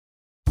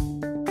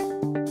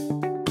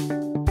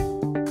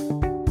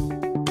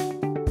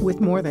With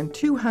more than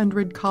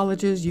 200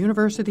 colleges,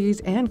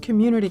 universities, and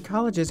community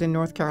colleges in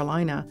North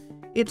Carolina,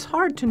 it's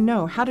hard to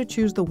know how to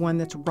choose the one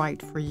that's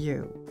right for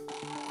you.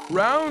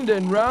 Round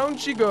and round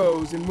she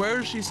goes, and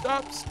where she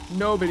stops,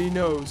 nobody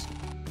knows.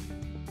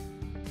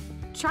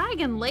 Try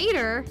again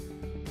later.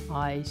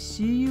 I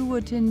see you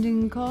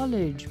attending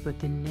college, but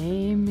the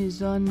name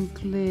is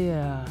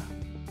unclear.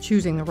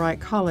 Choosing the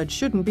right college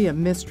shouldn't be a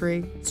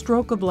mystery,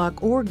 stroke of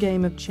luck, or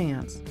game of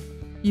chance.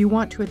 You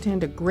want to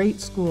attend a great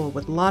school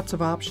with lots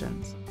of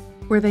options,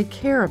 where they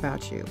care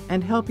about you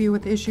and help you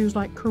with issues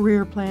like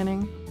career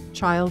planning,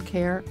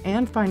 childcare,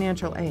 and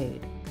financial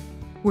aid,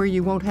 where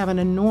you won't have an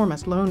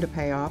enormous loan to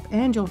pay off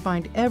and you'll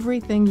find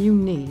everything you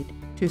need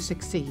to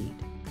succeed.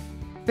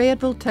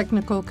 Fayetteville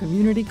Technical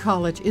Community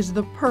College is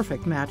the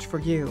perfect match for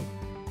you.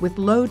 With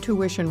low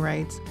tuition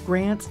rates,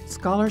 grants,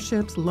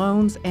 scholarships,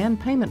 loans, and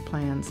payment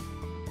plans,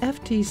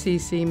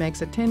 FTCC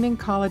makes attending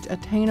college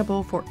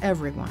attainable for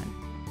everyone.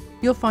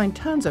 You'll find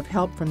tons of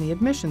help from the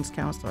admissions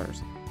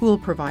counselors, who will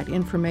provide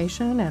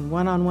information and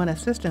one-on-one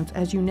assistance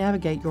as you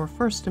navigate your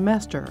first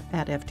semester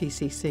at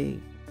FTCC.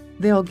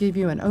 They'll give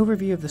you an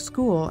overview of the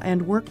school and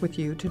work with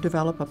you to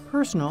develop a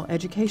personal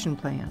education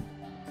plan.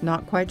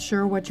 Not quite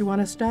sure what you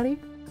want to study?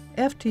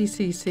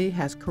 FTCC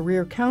has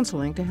career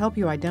counseling to help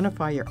you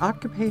identify your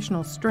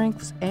occupational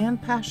strengths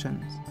and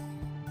passions.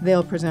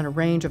 They'll present a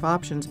range of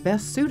options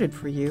best suited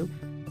for you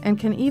and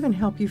can even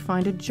help you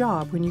find a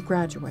job when you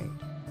graduate.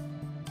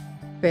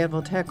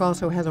 Fayetteville Tech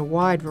also has a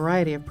wide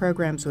variety of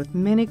programs with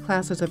many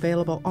classes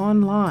available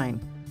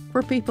online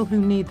for people who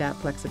need that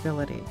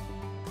flexibility.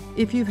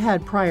 If you've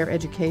had prior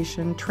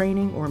education,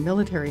 training, or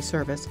military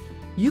service,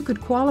 you could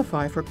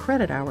qualify for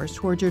credit hours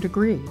toward your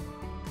degree.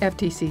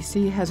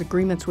 FTCC has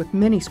agreements with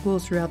many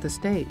schools throughout the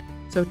state,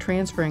 so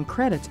transferring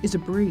credits is a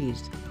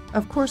breeze.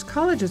 Of course,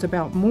 college is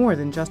about more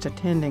than just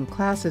attending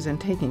classes and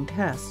taking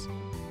tests.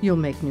 You'll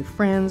make new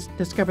friends,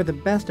 discover the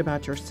best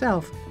about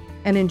yourself,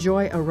 and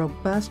enjoy a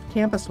robust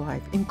campus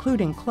life,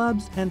 including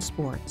clubs and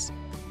sports.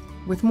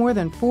 With more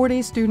than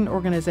 40 student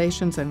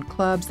organizations and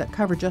clubs that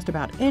cover just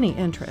about any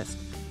interest,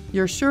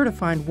 you're sure to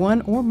find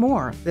one or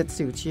more that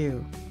suits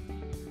you.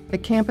 The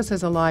campus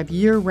is alive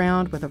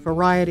year-round with a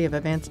variety of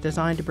events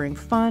designed to bring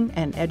fun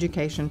and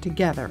education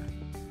together.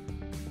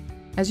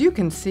 As you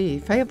can see,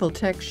 Fayetteville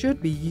Tech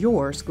should be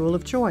your school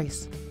of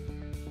choice.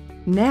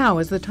 Now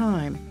is the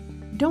time.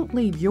 Don't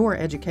leave your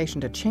education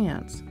to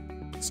chance.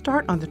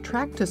 Start on the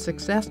track to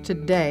success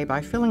today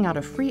by filling out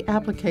a free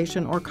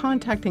application or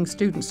contacting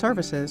Student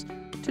Services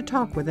to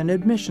talk with an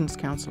admissions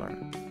counselor.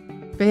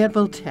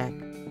 Fayetteville Tech,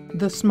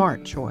 the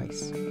smart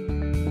choice.